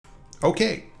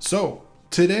Okay, so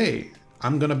today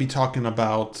I'm gonna be talking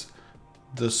about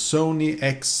the Sony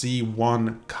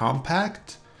XZ1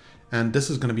 Compact, and this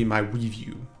is gonna be my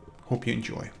review. Hope you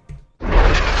enjoy.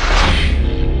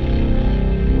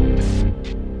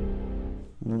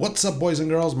 What's up, boys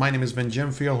and girls? My name is Ben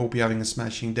Gemfield. Hope you're having a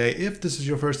smashing day. If this is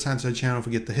your first time to the channel, don't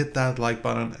forget to hit that like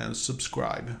button and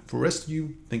subscribe. For the rest of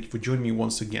you, thank you for joining me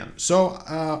once again. So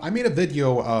I made a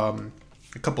video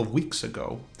a couple of weeks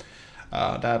ago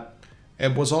that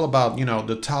it was all about,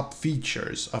 the top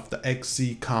features of the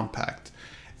XZ Compact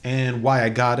and why I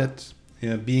got it.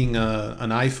 Being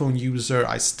an iPhone user,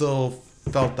 I still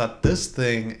felt that this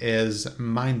thing is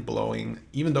mind-blowing,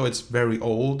 even though it's very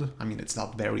old. I mean, it's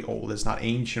not very old, it's not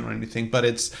ancient or anything, but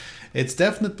it's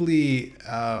definitely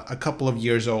a couple of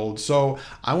years old. So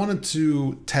I wanted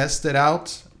to test it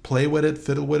out, play with it,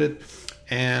 fiddle with it,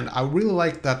 and I really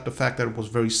liked the fact that it was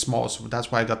very small, so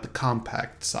that's why I got the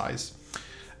compact size.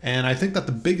 And I think that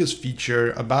the biggest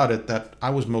feature about it that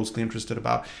I was mostly interested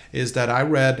about is that I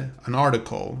read an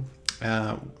article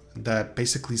that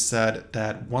basically said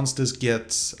that once this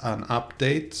gets an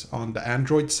update on the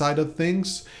Android side of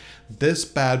things, this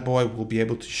bad boy will be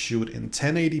able to shoot in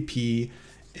 1080p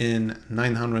in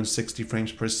 960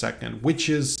 frames per second, which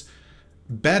is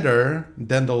better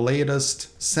than the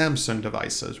latest Samsung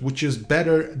devices, which is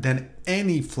better than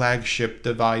any flagship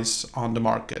device on the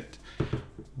market,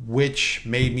 which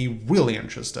made me really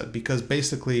interested because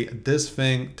basically this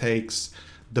thing takes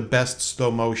the best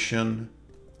slow motion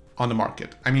on the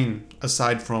market. I mean,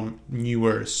 aside from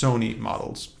newer Sony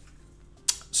models.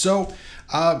 So,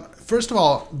 first of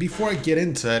all, before I get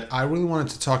into it, I really wanted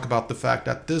to talk about the fact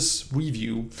that this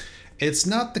review, it's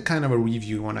not the kind of a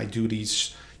review when I do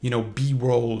these,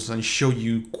 B-rolls and show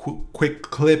you quick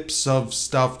clips of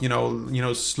stuff,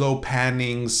 slow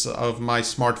pannings of my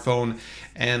smartphone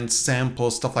and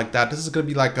samples, stuff like that. This is going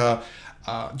to be like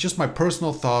just my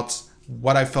personal thoughts,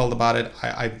 what I felt about it.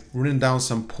 I've written down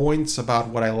some points about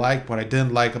what I liked, what I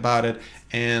didn't like about it,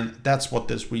 and that's what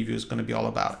this review is going to be all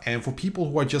about. And for people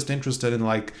who are just interested in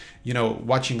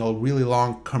watching a really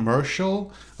long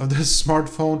commercial of this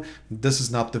smartphone, this is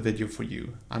not the video for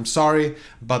you. I'm sorry,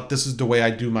 but this is the way I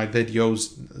do my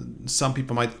videos. Some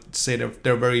people might say that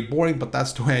they're very boring, but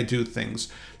that's the way I do things.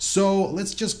 So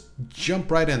let's just jump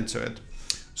right into it.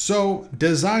 So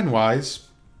design-wise,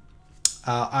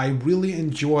 I really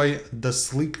enjoy the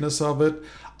sleekness of it.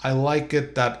 I like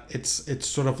it that it's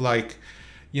sort of like,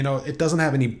 it doesn't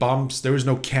have any bumps. There is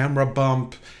no camera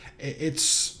bump.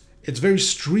 It's very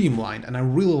streamlined, and I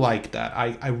really like that.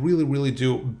 I really, really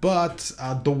do. But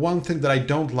the one thing that I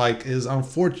don't like is,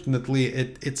 unfortunately,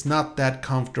 it's not that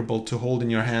comfortable to hold in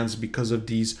your hands because of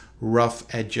these rough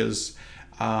edges.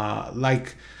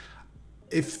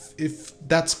 If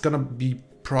that's gonna be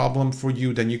problem for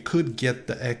you, then you could get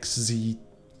the XZ2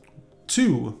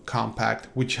 Compact,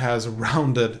 which has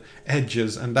rounded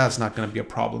edges, and that's not going to be a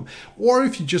problem. Or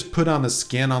if you just put on a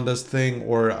skin on this thing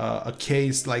or a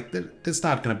case, it's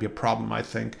not going to be a problem, I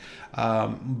think.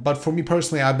 But for me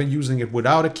personally, I've been using it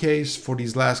without a case for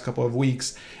these last couple of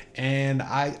weeks, and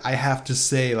I have to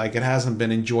say, it hasn't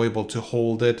been enjoyable to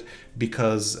hold it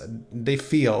because they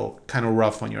feel kind of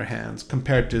rough on your hands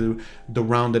compared to the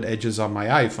rounded edges on my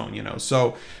iPhone,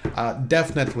 So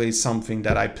definitely something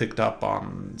that I picked up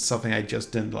on, something I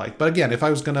just didn't like. But again, if I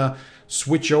was gonna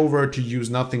switch over to use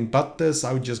nothing but this,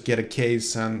 I would just get a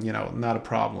case and, not a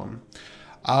problem.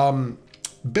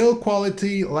 Build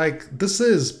quality, this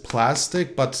is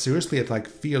plastic, but seriously, it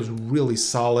feels really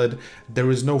solid.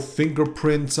 There is no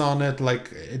fingerprints on it.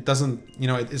 It doesn't,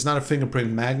 it's not a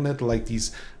fingerprint magnet like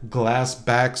these glass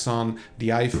backs on the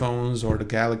iPhones or the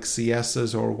Galaxy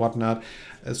S's or whatnot.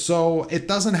 So it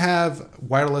doesn't have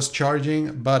wireless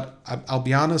charging, but I'll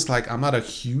be honest, I'm not a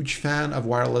huge fan of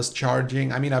wireless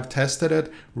charging. I mean, I've tested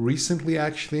it recently,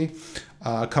 actually.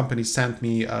 A company sent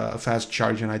me a fast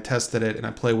charger, and I tested it and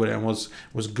I played with it, and it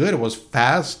was good. It was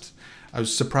fast. I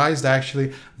was surprised,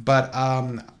 actually, but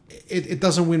it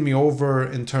doesn't win me over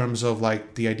in terms of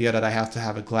the idea that I have to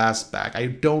have a glass back. I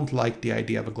don't like the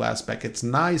idea of a glass back. It's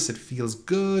nice, it feels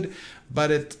good,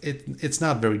 but it's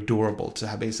not very durable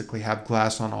to basically have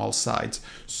glass on all sides.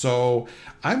 So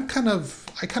I kind of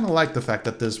like the fact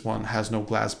that this one has no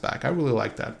glass back. I really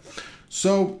like that.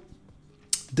 So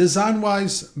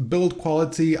design-wise, build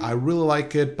quality, I really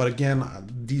like it, but again,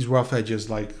 these rough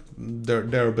edges,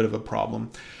 they're a bit of a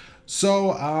problem.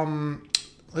 So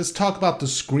let's talk about the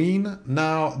screen.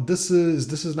 Now, this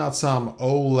is not some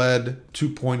OLED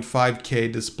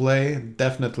 2.5K display,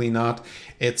 definitely not.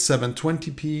 It's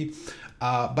 720p.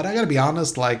 But I gotta be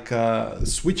honest, like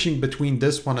switching between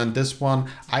this one and this one,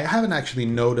 I haven't actually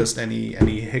noticed any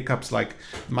hiccups. Like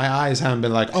my eyes haven't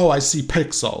been like, oh, I see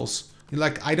pixels.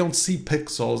 Like I don't see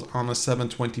pixels on a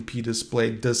 720p display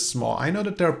this small. I know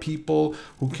that there are people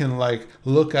who can like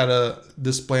look at a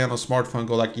display on a smartphone and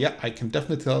go like, yeah, I can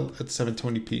definitely tell it's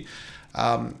 720p.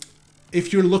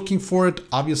 If you're looking for it,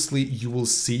 obviously you will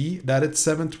see that it's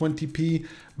 720p,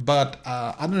 but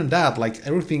other than that, like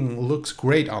everything looks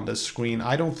great on this screen.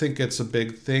 I don't think it's a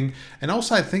big thing, and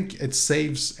also I think it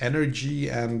saves energy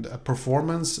and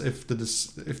performance if the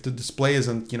display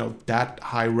isn't, you know, that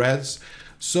high res.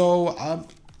 So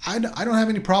I don't have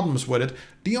any problems with it.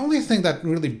 The only thing that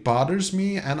really bothers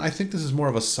me, and I think this is more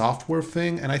of a software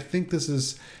thing, and I think this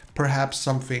is perhaps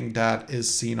something that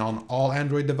is seen on all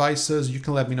Android devices. You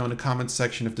can let me know in the comments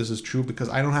section if this is true, because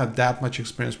I don't have that much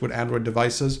experience with Android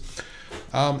devices.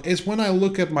 Is when I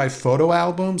look at my photo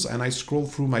albums and I scroll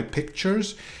through my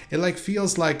pictures, it like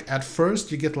feels like at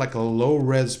first you get like a low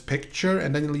res picture,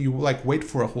 and then you like wait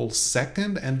for a whole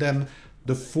second, and then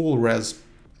the full res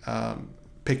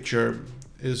picture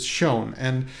is shown,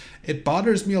 and it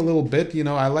bothers me a little bit. You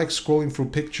know, I like scrolling through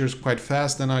pictures quite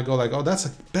fast, and I go like, oh, that's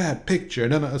a bad picture,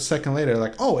 and then a second later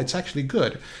like, oh, it's actually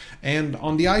good. And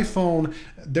on the iPhone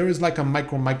there is like a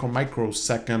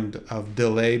microsecond of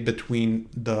delay between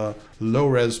the low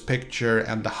res picture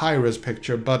and the high res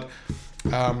picture, but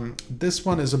this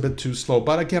one is a bit too slow.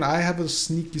 But again, I have a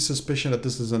sneaky suspicion that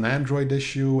this is an Android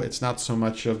issue. It's not so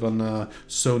much of an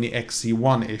Sony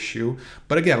XC1 issue.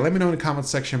 But again, let me know in the comment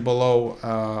section below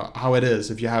how it is,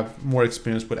 if you have more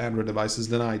experience with Android devices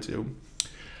than I do.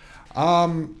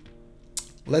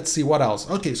 Let's see what else.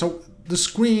 Okay, so the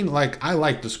screen, like I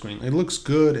like the screen. It looks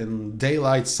good in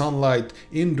daylight, sunlight,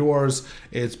 indoors.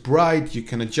 It's bright. You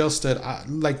can adjust it.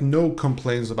 Like no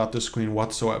complaints about the screen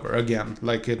whatsoever. Again,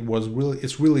 like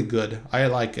it's really good. I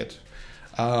like it.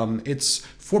 It's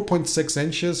 4.6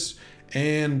 inches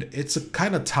and it's a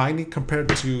kind of tiny compared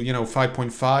to, you know,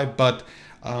 5.5, but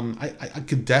I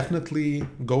could definitely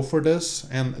go for this.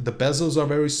 And the bezels are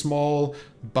very small,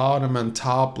 bottom and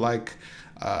top, like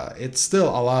it's still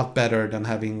a lot better than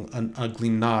having an ugly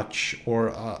notch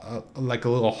or like a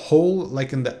little hole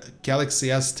like in the Galaxy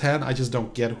S10. I just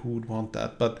don't get who would want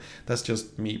that, but that's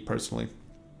just me personally.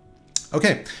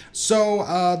 Okay,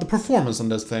 so the performance on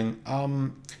this thing,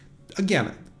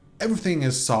 again, everything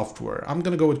is software. I'm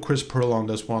gonna go with Chris Pearl on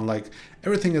this one. Like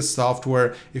everything is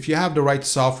software. If you have the right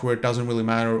software, it doesn't really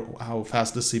matter how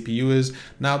fast the CPU is.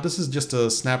 Now this is just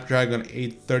a Snapdragon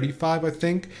 835, I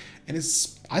think, and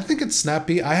I think it's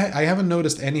snappy. I haven't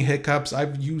noticed any hiccups.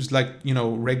 I've used like, you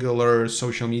know, regular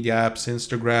social media apps,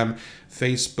 Instagram,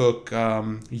 Facebook,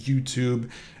 YouTube,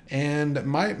 and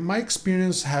my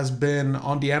experience has been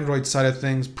on the Android side of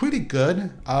things pretty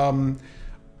good.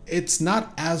 It's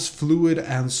not as fluid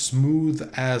and smooth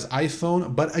as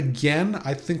iPhone, but again,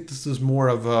 I think this is more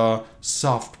of a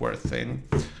software thing.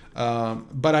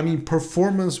 But I mean,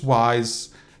 performance-wise,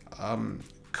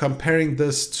 comparing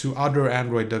this to other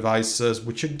Android devices,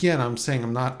 which again, I'm saying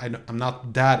I'm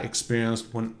not that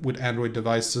experienced with Android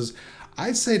devices,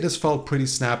 I'd say this felt pretty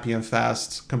snappy and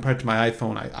fast compared to my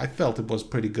iPhone. I felt it was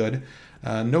pretty good.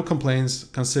 No complaints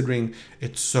considering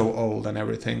it's so old and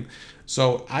everything.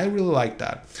 So I really like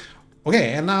that.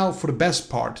 Okay, and now for the best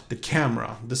part, the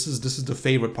camera. This is the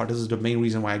favorite part. This is the main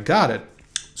reason why I got it.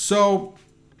 So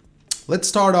let's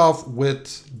start off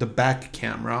with the back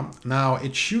camera. Now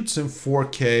it shoots in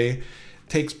 4K,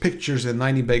 takes pictures in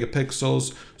 90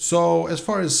 megapixels. So as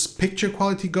far as picture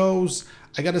quality goes,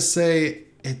 I gotta say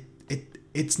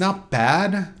it's not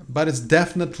bad, but it's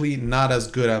definitely not as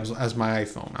good as my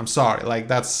iPhone. I'm sorry, like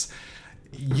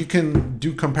you can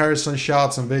do comparison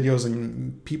shots and videos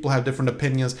and people have different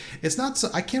opinions. It's not so,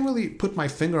 I can't really put my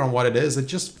finger on what it is. It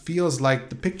just feels like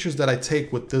the pictures that I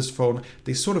take with this phone,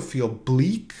 they sort of feel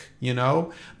bleak, you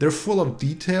know? They're full of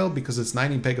detail because it's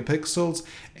 90 megapixels,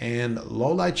 and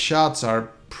low light shots are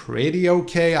pretty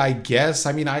okay, I guess.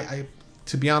 I mean, I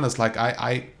to be honest, like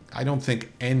I don't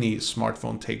think any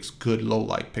smartphone takes good low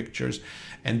light pictures,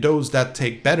 and those that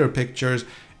take better pictures,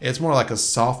 it's more like a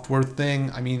software thing.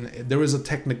 I mean, there is a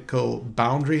technical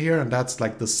boundary here, and that's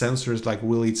like the sensor is like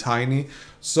really tiny.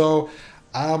 So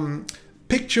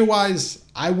picture wise,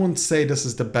 I wouldn't say this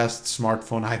is the best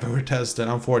smartphone I've ever tested,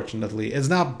 unfortunately. It's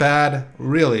not bad,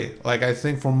 really. Like I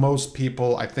think for most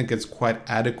people, I think it's quite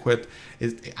adequate.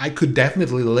 I could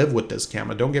definitely live with this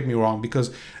camera, don't get me wrong,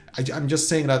 because I'm just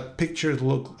saying that pictures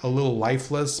look a little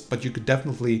lifeless, but you could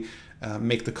definitely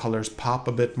make the colors pop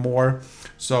a bit more.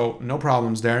 So no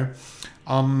problems there.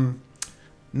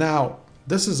 Now,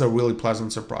 this is a really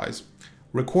pleasant surprise.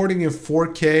 recording in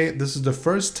 4K, this is the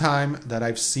first time that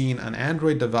I've seen an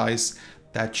Android device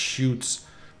that shoots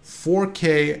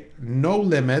 4K, no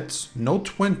limit, no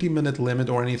 20-minute limit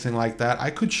or anything like that.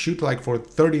 I could shoot like for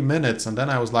 30 minutes and then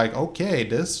I was like, okay,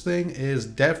 this thing is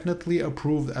definitely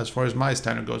approved as far as my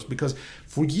standard goes, because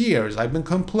for years I've been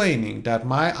complaining that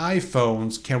my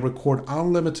iPhones can record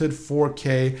unlimited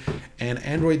 4K and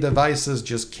Android devices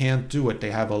just can't do it.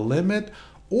 They have a limit,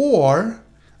 or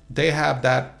they have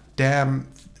that damn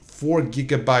 4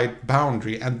 gigabyte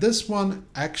boundary, and this one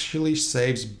actually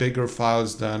saves bigger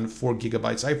files than 4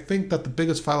 gigabytes. I think that the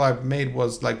biggest file I've made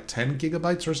was like 10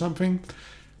 gigabytes or something,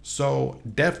 so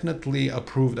definitely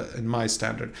approved in my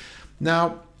standard.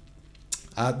 Now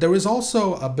there is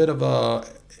also a bit of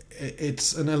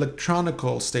it's an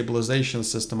electronical stabilization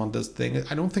system on this thing.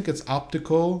 I don't think it's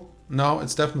optical. No,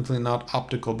 it's definitely not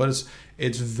optical, but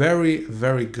it's very,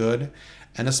 very good.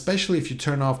 And especially if you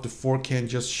turn off the 4K and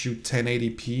just shoot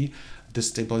 1080p, the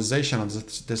stabilization on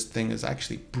this thing is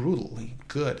actually brutally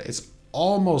good. It's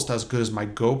almost as good as my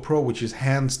GoPro, which is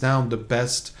hands down the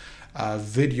best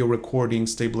video recording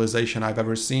stabilization I've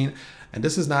ever seen. And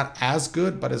this is not as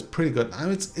good, but it's pretty good. I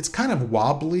mean, it's kind of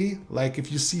wobbly. Like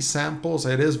if you see samples,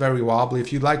 it is very wobbly.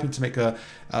 If you'd like me to make a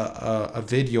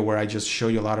video where I just show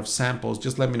you a lot of samples,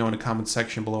 just let me know in the comment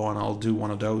section below and I'll do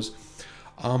one of those.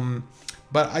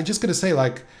 But I just gotta say,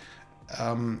 like,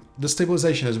 the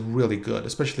stabilization is really good,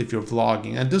 especially if you're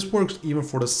vlogging. And this works even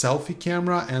for the selfie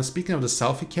camera. And speaking of the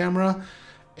selfie camera,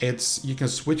 you can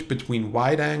switch between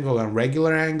wide angle and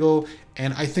regular angle.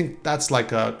 And I think that's like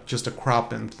just a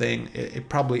crop-in thing. It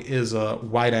probably is a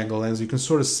wide angle lens. You can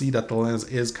sort of see that the lens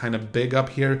is kind of big up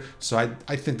here. So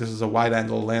I think this is a wide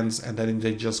angle lens, and then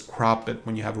they just crop it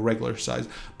when you have a regular size.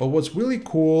 But what's really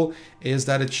cool is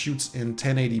that it shoots in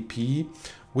 1080p.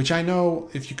 Which I know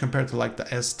if you compare it to like the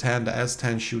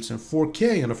S10 shoots in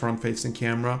 4K on a front-facing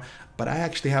camera, but I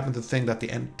actually happen to think that the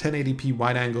 1080p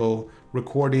wide-angle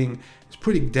recording is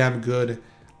pretty damn good.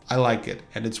 I like it,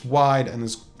 and it's wide and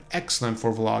it's excellent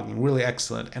for vlogging, really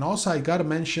excellent. And also I gotta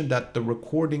mention that the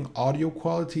recording audio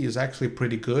quality is actually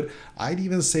pretty good. I'd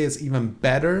even say it's even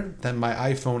better than my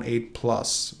iPhone 8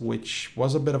 Plus, which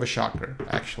was a bit of a shocker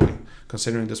actually,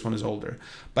 considering this one is older.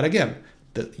 But again,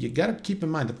 you gotta keep in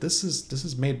mind that this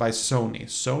is made by Sony.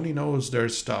 Sony knows their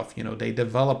stuff. You know, they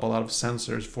develop a lot of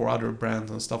sensors for other brands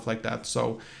and stuff like that.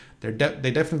 So they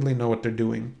definitely know what they're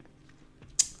doing.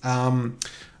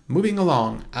 Moving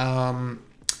along.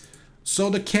 So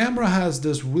the camera has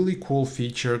this really cool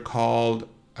feature called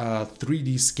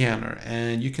 3D scanner,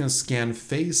 and you can scan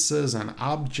faces and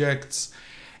objects.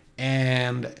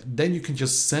 And then you can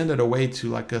just send it away to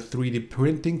like a 3D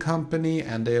printing company,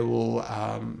 and they will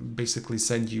basically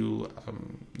send you,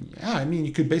 I mean,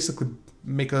 you could basically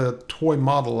make a toy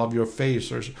model of your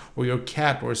face or your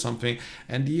cat or something.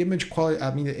 And the image quality,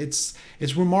 I mean, it's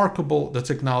remarkable, the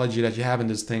technology that you have in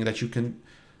this thing, that you can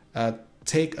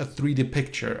take a 3D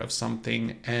picture of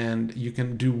something and you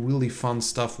can do really fun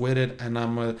stuff with it. And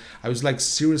I was like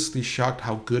seriously shocked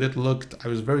how good it looked. I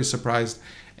was very surprised.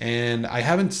 And I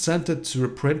haven't sent it to a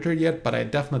printer yet, but I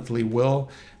definitely will.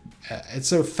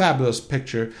 It's a fabulous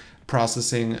picture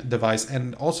processing device.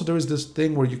 And also there is this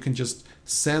thing where you can just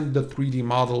send the 3D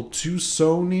model to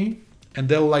Sony and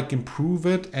they'll like improve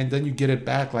it, and then you get it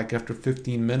back like after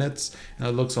 15 minutes and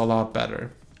it looks a lot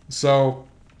better. So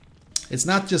it's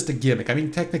not just a gimmick. I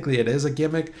mean, technically it is a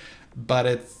gimmick, but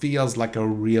it feels like a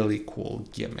really cool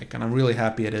gimmick. And I'm really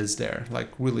happy it is there, like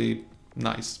really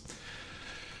nice.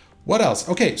 What else?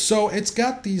 Okay, so it's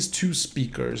got these two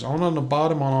speakers, one on the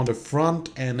bottom, one on the front,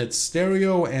 and it's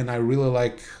stereo, and I really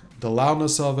like the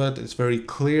loudness of it. It's very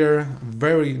clear,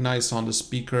 very nice on the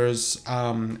speakers.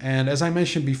 And as I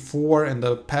mentioned before in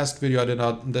the past video I did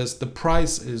on this, the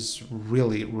price is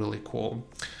really, really cool.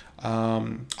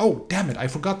 Oh, damn it, I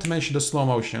forgot to mention the slow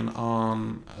motion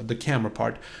on the camera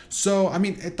part. So, I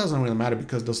mean, it doesn't really matter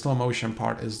because the slow motion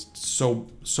part is so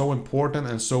important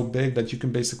and so big that you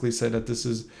can basically say that this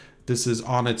is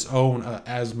on its own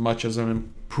as much as an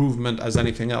improvement as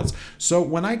anything else. So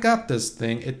when I got this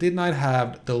thing, it did not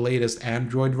have the latest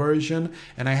Android version,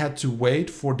 and I had to wait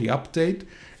for the update.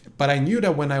 But I knew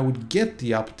that when I would get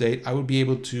the update, I would be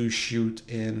able to shoot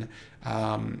in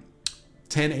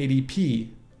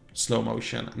 1080p slow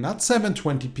motion, not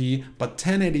 720p, but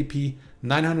 1080p,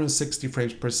 960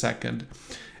 frames per second.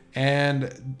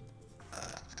 And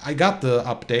I got the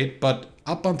update, but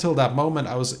up until that moment,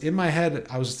 I was in my head,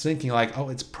 I was thinking like, oh,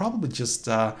 it's probably just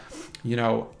you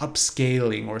know,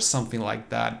 upscaling or something like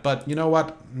that. But you know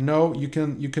what? No, you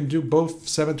can do both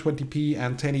 720p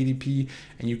and 1080p,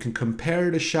 and you can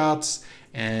compare the shots.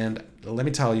 And let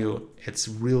me tell you, it's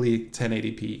really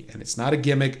 1080p, and it's not a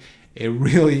gimmick. It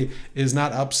really is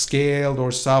not upscaled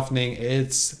or softening.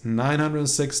 It's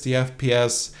 960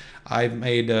 FPS. I've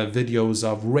made videos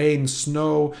of rain,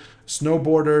 snow,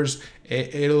 snowboarders.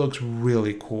 It looks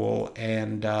really cool.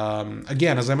 And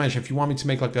again, as I mentioned, if you want me to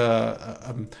make like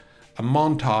a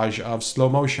montage of slow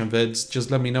motion vids,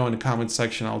 just let me know in the comment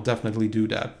section. I'll definitely do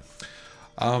that.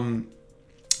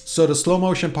 So the slow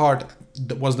motion part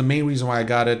was the main reason why I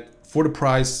got it. For the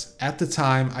price at the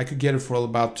time, I could get it for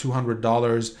about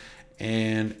 $200,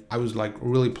 and I was like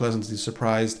really pleasantly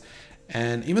surprised.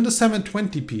 And even the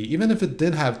 720p, even if it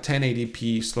did have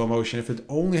 1080p slow motion, if it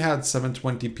only had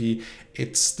 720p,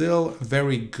 it's still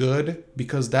very good,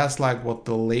 because that's like what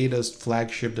the latest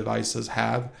flagship devices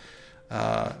have.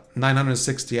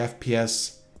 960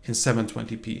 FPS in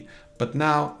 720p. But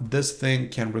now this thing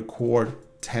can record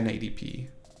 1080p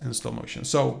in slow motion.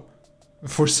 So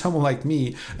for someone like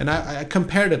me, and I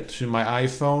compared it to my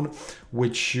iPhone,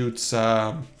 which shoots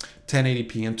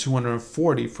 1080p and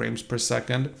 240 frames per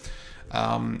second.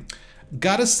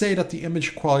 Gotta say that the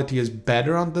image quality is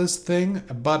better on this thing,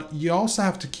 but you also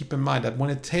have to keep in mind that when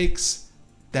it takes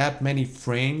that many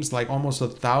frames, like almost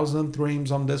 1,000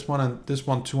 frames on this one, and this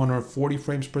one 240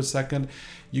 frames per second,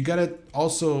 you gotta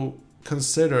also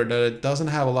consider that it doesn't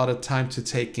have a lot of time to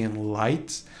take in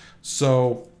light.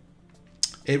 So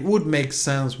it would make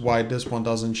sense why this one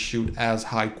doesn't shoot as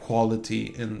high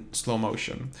quality in slow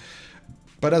motion.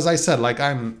 But as I said, like,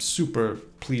 I'm super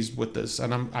pleased with this,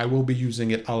 and I will be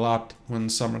using it a lot when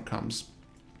summer comes.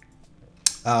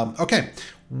 Okay,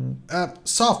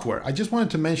 software. I just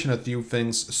wanted to mention a few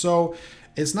things. So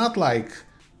it's not like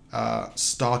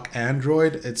stock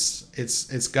Android.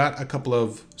 It's got a couple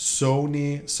of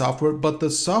Sony software, but the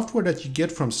software that you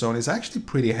get from Sony is actually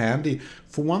pretty handy.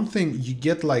 For one thing, you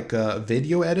get like a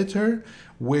video editor,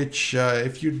 which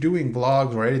if you're doing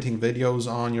vlogs or editing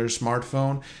videos on your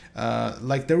smartphone,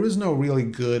 like, there is no really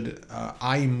good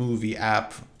iMovie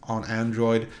app on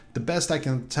Android. The best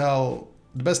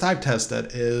I've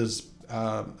tested is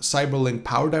Cyberlink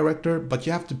Power Director, but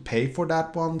you have to pay for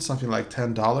that one, something like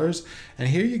 $10. And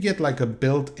here you get like a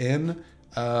built-in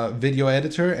video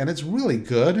editor, and it's really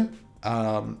good.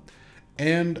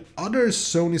 And other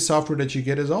Sony software that you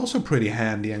get is also pretty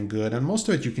handy and good, and most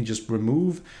of it you can just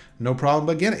remove, no problem.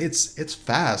 But again, it's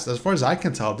fast. As far as I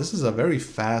can tell, this is a very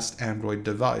fast Android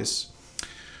device.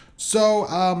 So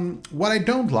what I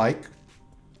don't like,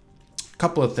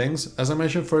 couple of things. As I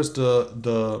mentioned, first,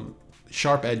 the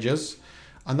sharp edges.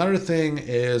 Another thing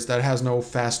is that it has no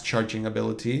fast charging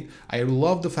ability. I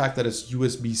love the fact that it's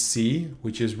USB-C,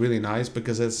 which is really nice,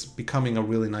 because it's becoming a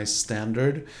really nice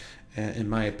standard, in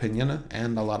my opinion,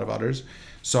 and a lot of others.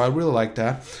 So I really like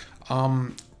that.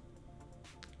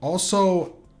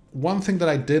 Also, one thing that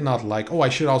I did not like, I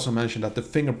should also mention that the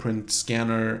fingerprint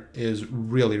scanner is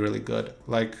really, really good.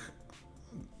 Like,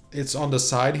 it's on the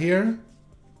side here,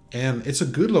 and it's a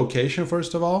good location,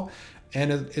 first of all,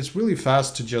 and it's really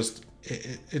fast to just,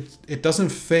 it doesn't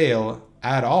fail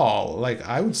at all. Like,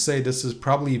 I would say this is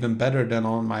probably even better than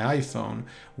on my iPhone,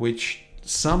 which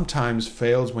sometimes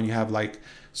fails when you have like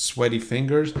sweaty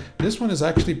fingers. This one is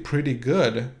actually pretty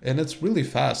good, and it's really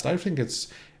fast. I think it's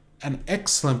an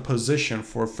excellent position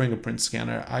for a fingerprint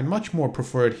scanner. I much more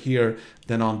prefer it here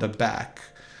than on the back,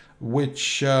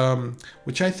 which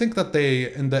I think that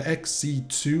they, in the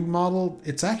XZ2 model,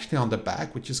 it's actually on the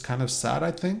back, which is kind of sad, I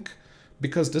think,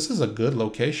 because this is a good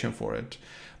location for it.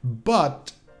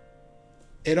 But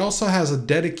it also has a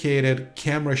dedicated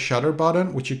camera shutter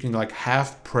button, which you can like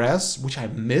half press, which I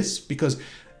miss, because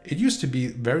it used to be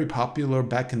very popular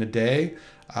back in the day,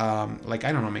 like,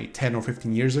 I don't know, maybe 10 or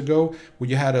 15 years ago, where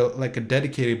you had a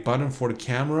dedicated button for the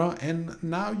camera, and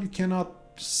now you cannot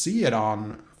see it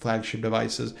on flagship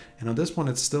devices. And on this one,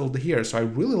 it's still here. So I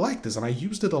really like this, and I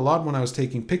used it a lot when I was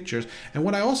taking pictures. And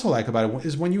what I also like about it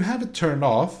is when you have it turned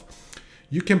off,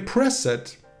 you can press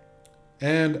it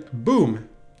and boom,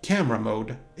 camera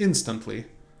mode instantly.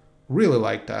 Really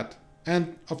like that.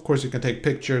 And of course you can take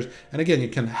pictures, and again, you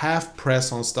can half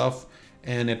press on stuff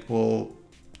and it will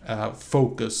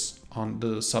focus on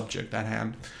the subject at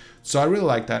hand. So I really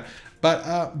like that.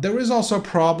 But there is also a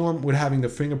problem with having the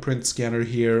fingerprint scanner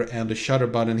here and the shutter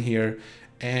button here,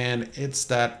 and it's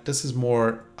that this is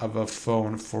more of a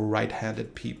phone for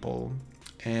right-handed people.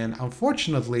 And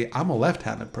unfortunately, I'm a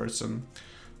left-handed person.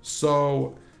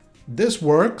 So this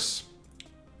works,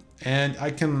 and I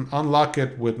can unlock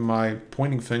it with my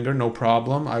pointing finger, no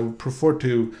problem. I would prefer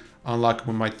to unlock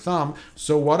with my thumb.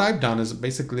 So what I've done is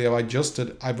basically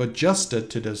I've adjusted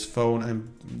to this phone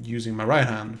and using my right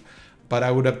hand, but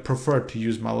I would have preferred to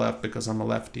use my left because I'm a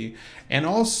lefty. And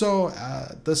also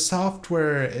the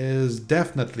software is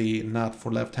definitely not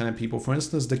for left-handed people. For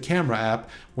instance, the camera app,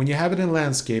 when you have it in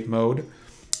landscape mode,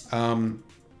 and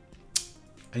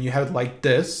you have it like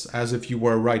this, as if you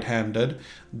were right-handed,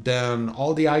 then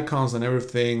all the icons and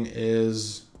everything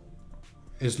is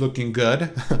looking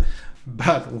good.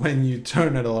 But when you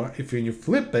turn it, or if you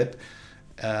flip it,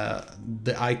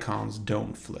 the icons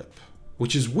don't flip,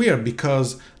 which is weird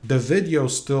because the video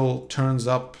still turns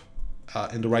up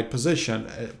in the right position,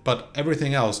 but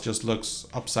everything else just looks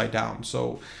upside down.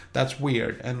 So that's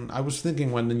weird. And I was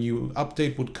thinking when the new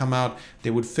update would come out,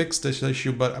 they would fix this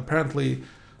issue, but apparently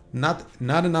not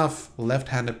enough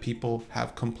left-handed people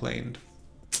have complained.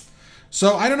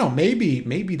 So I don't know,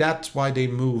 maybe that's why they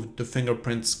moved the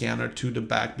fingerprint scanner to the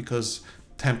back, because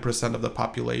 10% of the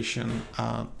population,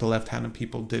 the left-handed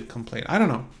people, did complain. I don't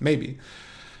know, maybe.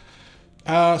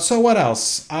 So what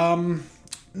else?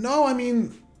 No, I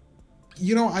mean,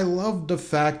 you know, I love the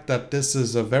fact that this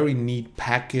is a very neat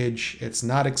package. It's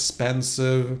not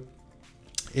expensive.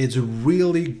 It's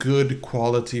really good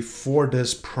quality for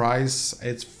this price.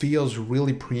 It feels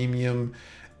really premium.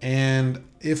 And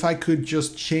if I could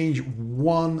just change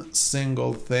one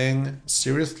single thing,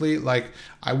 seriously, like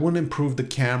I wouldn't improve the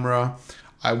camera.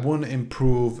 I wouldn't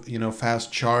improve, you know,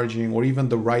 fast charging or even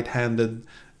the right-handed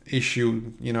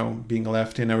issue, you know, being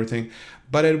lefty and everything.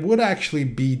 But it would actually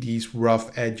be these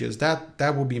rough edges.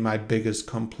 That would be my biggest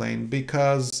complaint,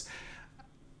 because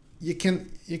you can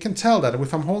tell that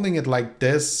if I'm holding it like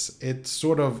this, it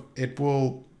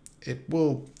will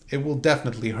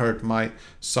definitely hurt my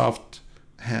soft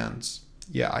hands.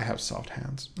 Yeah, I have soft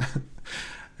hands.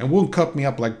 And won't cut me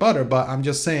up like butter, but I'm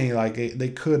just saying, like, they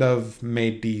could have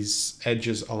made these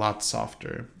edges a lot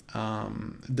softer.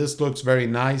 This looks very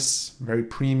nice, very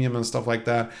premium and stuff like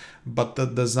that, but the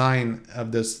design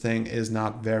of this thing is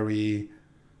not very,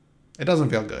 it doesn't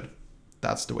feel good.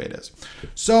 That's the way it is.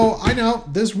 So I know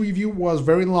this review was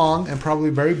very long and probably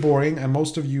very boring, and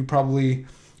most of you probably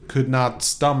could not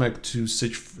stomach to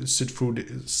sit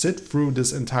through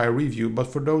this entire review. But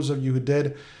for those of you who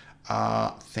did,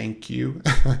 thank you.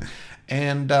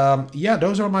 And yeah,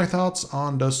 those are my thoughts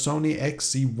on the Sony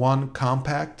XZ1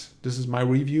 Compact. This is my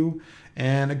review.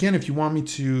 And again, if you want me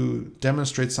to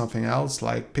demonstrate something else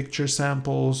like picture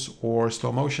samples or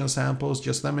slow motion samples,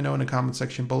 just let me know in the comment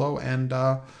section below, and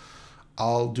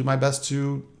I'll do my best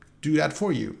to do that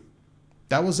for you.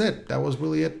 That was it. That was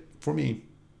really it for me.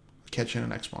 Catch you in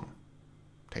the next one.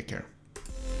 Take care.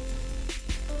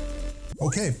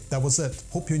 Okay, that was it.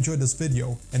 Hope you enjoyed this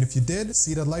video. And if you did,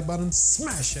 see that like button,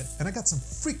 smash it. And I got some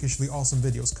freakishly awesome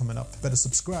videos coming up. Better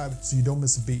subscribe so you don't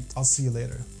miss a beat. I'll see you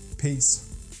later. Peace.